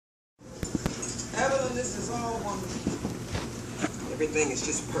this is all wonderful. Everything is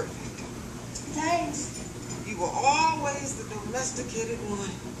just perfect. Thanks. You were always the domesticated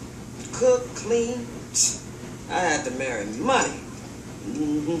one. Cook, clean. I had to marry money.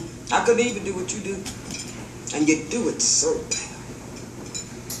 I couldn't even do what you do. And you do it so well.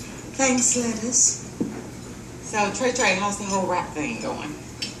 Thanks, Lettuce. So, Trey, how's the whole rap thing going?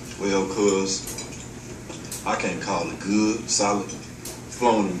 Well, cuz, I can't call it good, solid,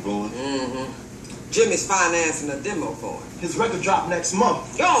 flowing and blowing. Jimmy's financing a demo for him. His record drop next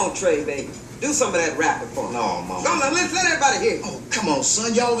month. Go on, Trey, baby. Do some of that rapping for him. No, Mama. Go on, let everybody hear you. Oh, come on,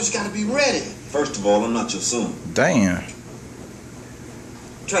 son. You always gotta be ready. First of all, I'm not your son. Damn.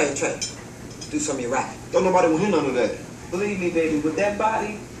 Trey, do some of your rapping. Don't nobody want to hear none of that. Believe me, baby, with that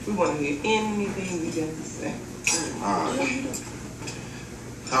body, we want to hear anything you got to say. All right.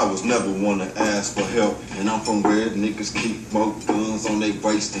 I was never one to ask for help, and I'm from where niggas keep more guns on their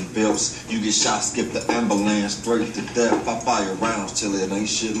waist and belts. You get shot, skip the ambulance, straight to death. I fire rounds till it ain't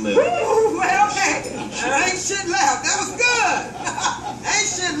shit left. Ooh, well, okay. There ain't shit left. That was good. Ain't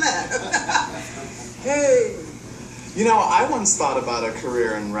shit left. Hey. You know, I once thought about a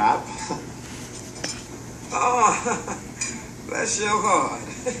career in rap. Oh, bless your heart.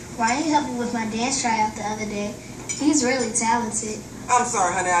 Ryan helped me with my dance tryout the other day. He's really talented. I'm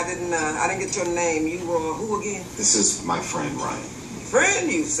sorry, honey. I didn't get your name. You were who again? This is my friend Ryan. Friend,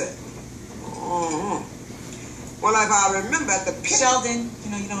 you said. Well, if I remember at the picture. Sheldon,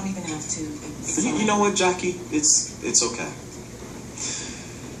 you don't even have to. You know what, Jackie? It's okay.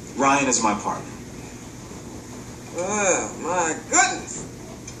 Ryan is my partner. Oh, my goodness.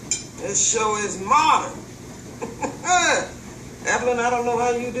 This show is modern. Evelyn, I don't know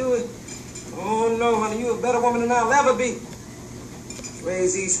how you do it. Oh, no, honey, you're a better woman than I'll ever be.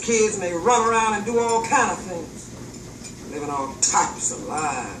 Raise these kids and they run around and do all kind of things. Living all types of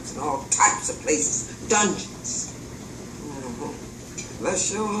lives and all types of places. Dungeons.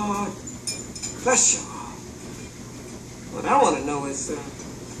 Bless your heart. Bless your heart. What I want to know is,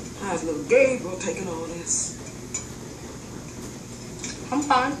 how's little Gabriel taking all this? I'm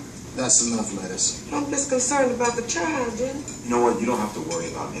fine. That's enough, Lettuce. I'm just concerned about the child, Jenny. You know what? You don't have to worry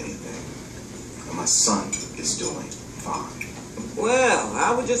about anything. My son is doing fine. Well,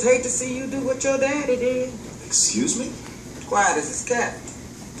 I would just hate to see you do what your daddy did. Excuse me? Quiet as his cat.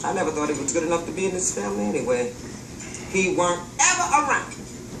 I never thought he was good enough to be in this family anyway. He weren't ever around.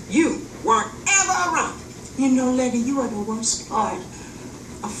 You weren't ever around. You know, Letty, you are the worst part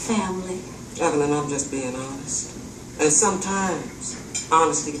of family. Evelyn, I'm just being honest. And sometimes,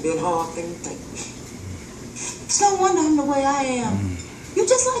 honesty can be a hard thing to take. It's no wonder I'm the way I am. You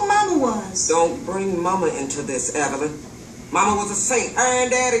just like Mama was. Don't bring Mama into this, Evelyn. Mama was a saint. Her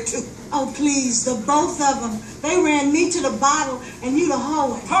and Daddy, too. Oh, please, the both of them. They ran me to the bottle and you the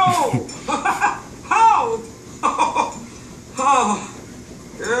hoe. Ho! Ho! Oh,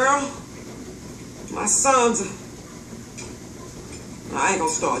 girl. My sons are... I ain't gonna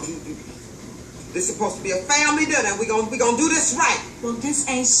start. This is supposed to be a family dinner. We gonna do this right. Well, this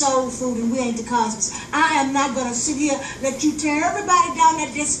ain't soul food and we ain't the Cosbys. I am not gonna sit here, let you tear everybody down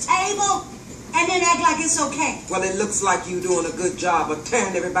at this table and then act like it's okay. Well, it looks like you doing a good job of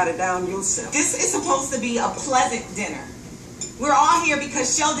tearing everybody down yourself. This is supposed to be a pleasant dinner. We're all here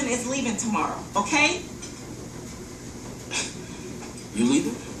because Sheldon is leaving tomorrow, okay? You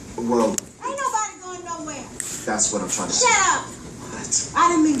leaving? Well, Ain't nobody going nowhere. that's what I'm trying to say. Shut up. What? I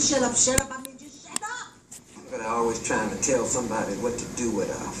didn't mean shut up. I mean just shut up. But I always trying to tell somebody what to do with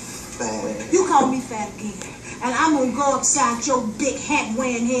a fat. You call me fat again. And I'm going to go upside your big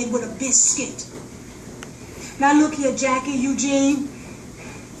hat-wearing head with a biscuit. Now look here, Jackie, Eugene,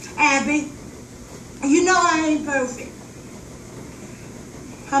 Abby. You know I ain't perfect.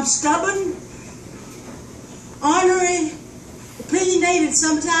 I'm stubborn, ornery, opinionated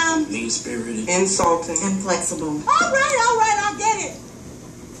sometimes. Mean-spirited. Insulting. Inflexible. All right, I get it.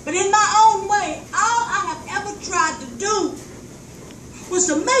 But in my own way, all I have ever tried to do was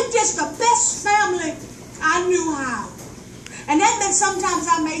to make this the best family I knew how. And that meant sometimes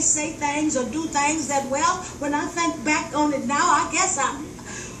I may say things or do things that, well, when I think back on it now, I guess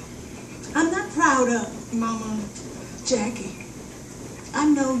I'm not proud of. Mama, Jackie, I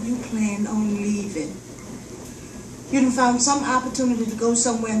know you plan on leaving. You done found some opportunity to go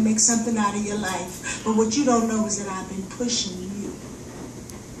somewhere and make something out of your life. But what you don't know is that I've been pushing you.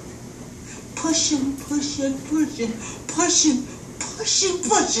 Pushing.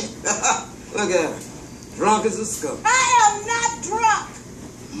 Look at her. Drunk as a skunk. I am not drunk.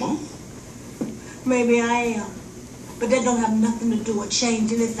 Mom? Maybe I am. But that don't have nothing to do or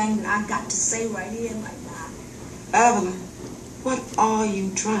change anything that I got to say right here and right now. Evelyn, what are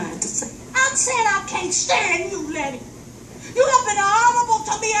you trying to say? I'm not saying I can't stand you, Letty. You have been horrible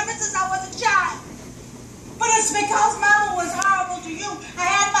to me ever since I was a child. But it's because Mama was horrible to you. I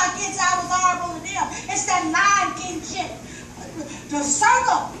had my kids, I was horrible to them. It's that Lion King shit. The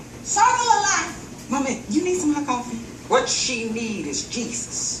circle of life. Mama, you need some hot coffee? What she need is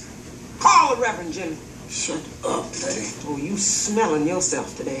Jesus. Call the Reverend Jimmy. Shut up, Letty. Oh, you smelling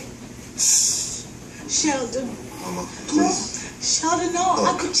yourself today. Sheldon. Mama, No, please. Sheldon, no.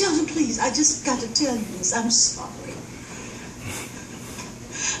 Look. Sheldon, please. I just got to tell you this. I'm sorry.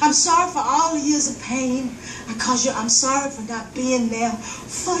 I'm sorry for all the years of pain I caused you. I'm sorry for not being there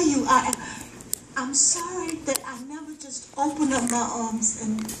for you. I'm sorry that I never just opened up my arms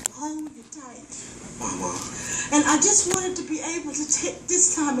and hold you tight. Mama. And I just wanted to be able to take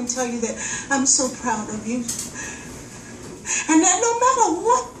this time and tell you that I'm so proud of you. And that no matter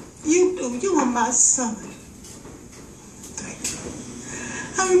what you do, you are my son. Thank you.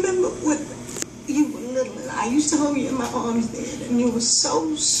 I remember when you were little and I used to hold you in my arms then, and you were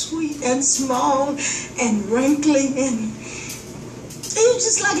so sweet and small and wrinkly and you were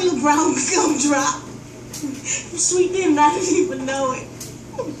just like a little brown gumdrop. Sweet then, I didn't even know it.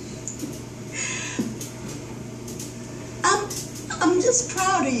 I'm just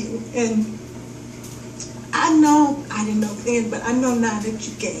proud of you, and I know I didn't know then, but I know now that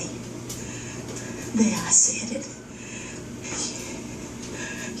you're gay. There, I said it.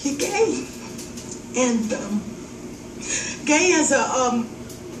 You're gay, and gay as a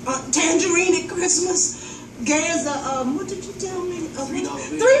tangerine at Christmas. Gay as a what did you tell me? A $3 bill.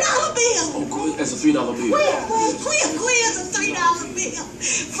 $3 bill. Oh, good. That's a $3 bill. Clear as a $3 bill.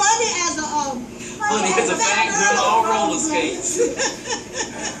 Funny as a Funny as a fat girl on roller skates.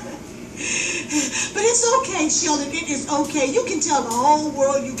 But it's okay, Sheldon. It is okay. You can tell the whole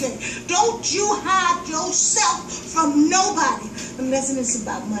world you can. Don't you hide yourself from nobody. Unless it's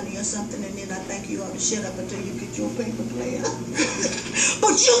about money or something, and then I think you ought to shut up until you get your paper player.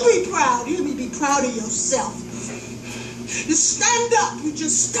 But you be proud. You be proud of yourself. You stand up. You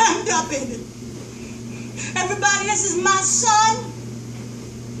just stand up in it. Everybody, this is my son.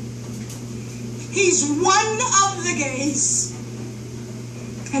 He's one of the gays.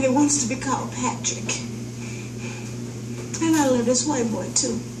 And he wants to be called Patrick. And I love this white boy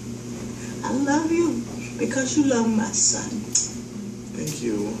too. I love you because you love my son. Thank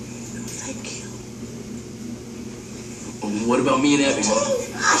you. No, thank you. What about me and Abby?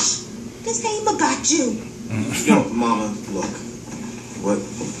 Hush! This ain't about you. No, Mama, look. What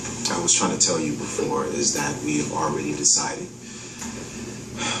I was trying to tell you before is that we have already decided,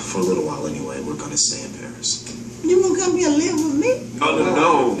 for a little while anyway, we're going to stay in Paris. You gonna come here and live with me?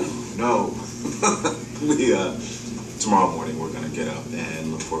 No. We, tomorrow morning we're going to get up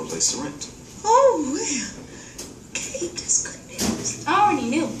and look for a place to rent. Oh, well. Kate, that's good news. I already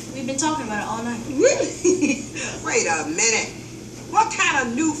knew. We've been talking about it all night. Really? Wait a minute. What kind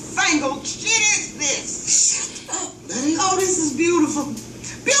of newfangled shit is this? Shut up, Letty. Oh, this is beautiful.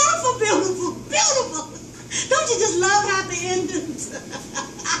 Beautiful, beautiful, beautiful. Don't you just love happy endings?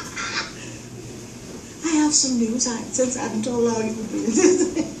 I have some news since I've told all you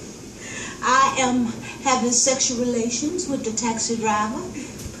business. I am having sexual relations with the taxi driver,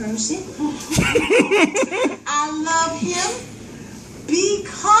 Percy. I love him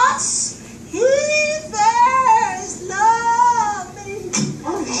because he first loved me.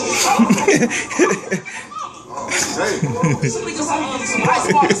 Hey. So we just some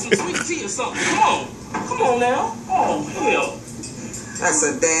ice water, some sweet tea or something. Come on now. Oh, hell. That's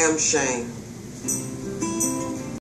a damn shame.